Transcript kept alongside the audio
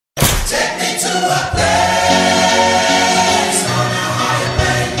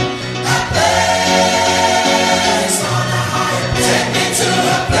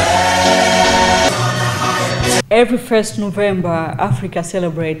Every 1st November, Africa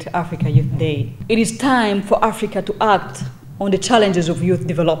celebrates Africa Youth Day. It is time for Africa to act on the challenges of youth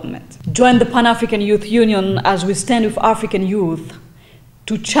development. Join the Pan-African Youth Union as we stand with African youth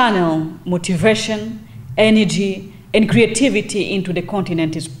to channel motivation, energy, and creativity into the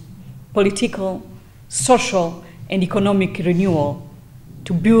continent's political, social, and economic renewal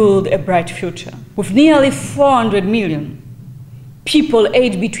to build a bright future. With nearly 400 million people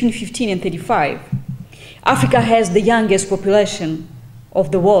aged between 15 and 35, Africa has the youngest population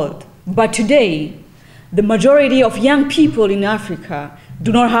of the world. But today, the majority of young people in Africa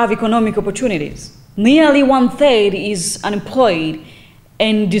do not have economic opportunities. Nearly 1/3 is unemployed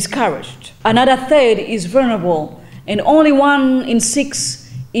and discouraged. Another third is vulnerable, and only 1 in 6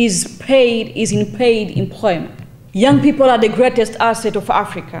 is in paid employment. Young people are the greatest asset of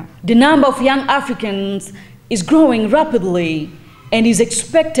Africa. The number of young Africans is growing rapidly and is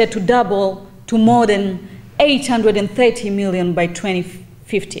expected to double to more than 830 million by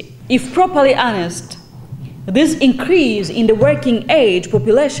 2050. If properly harnessed, this increase in the working age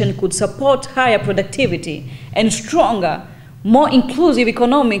population could support higher productivity and stronger, more inclusive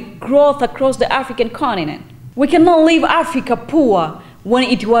economic growth across the African continent. We cannot leave Africa poor when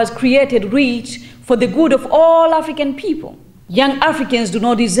it was created rich for the good of all African people. Young Africans do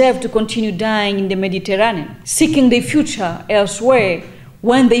not deserve to continue dying in the Mediterranean, seeking their future elsewhere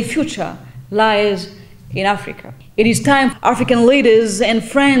when their future lies in Africa. It is time for African leaders and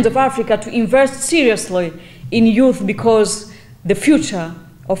friends of Africa to invest seriously in youth because the future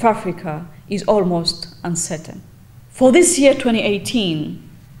of Africa is almost uncertain. For this year, 2018,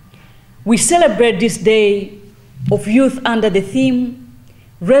 we celebrate this Day of Youth under the theme,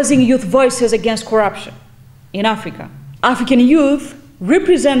 Raising Youth Voices Against Corruption in Africa. African youth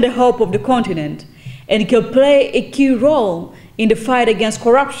represent the hope of the continent and can play a key role in the fight against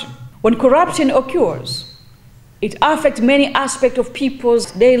corruption. When corruption occurs, it affects many aspects of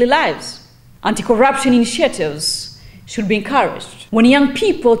people's daily lives. Anti-corruption initiatives should be encouraged. When young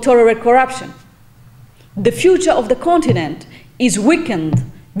people tolerate corruption, the future of the continent is weakened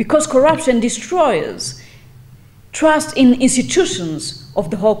because corruption destroys trust in institutions of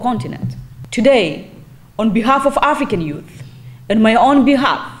the whole continent. Today, on behalf of African youth and my own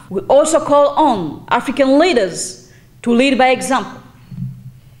behalf, we also call on African leaders to lead by example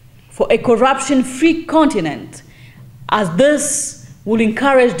for a corruption-free continent, as this will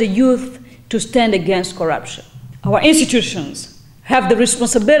encourage the youth to stand against corruption. Our institutions have the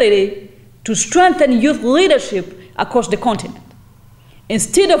responsibility to strengthen youth leadership across the continent,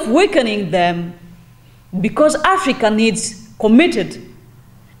 instead of weakening them, because Africa needs committed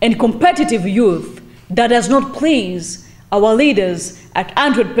and competitive youth that does not please our leaders at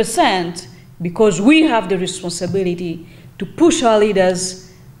 100%, because we have the responsibility to push our leaders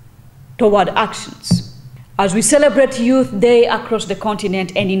toward actions. As we celebrate Youth Day across the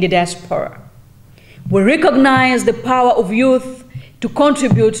continent and in the diaspora, we recognize the power of youth to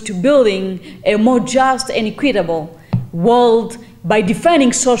contribute to building a more just and equitable world by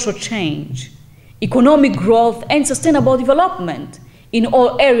defining social change, economic growth, and sustainable development in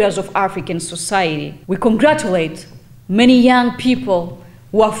all areas of African society. We congratulate many young people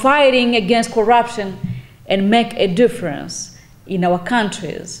who are fighting against corruption and make a difference in our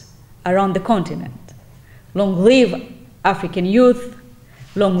countries around the continent. Long live African youth,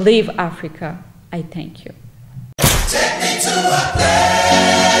 long live Africa. I thank you. Take me to a place.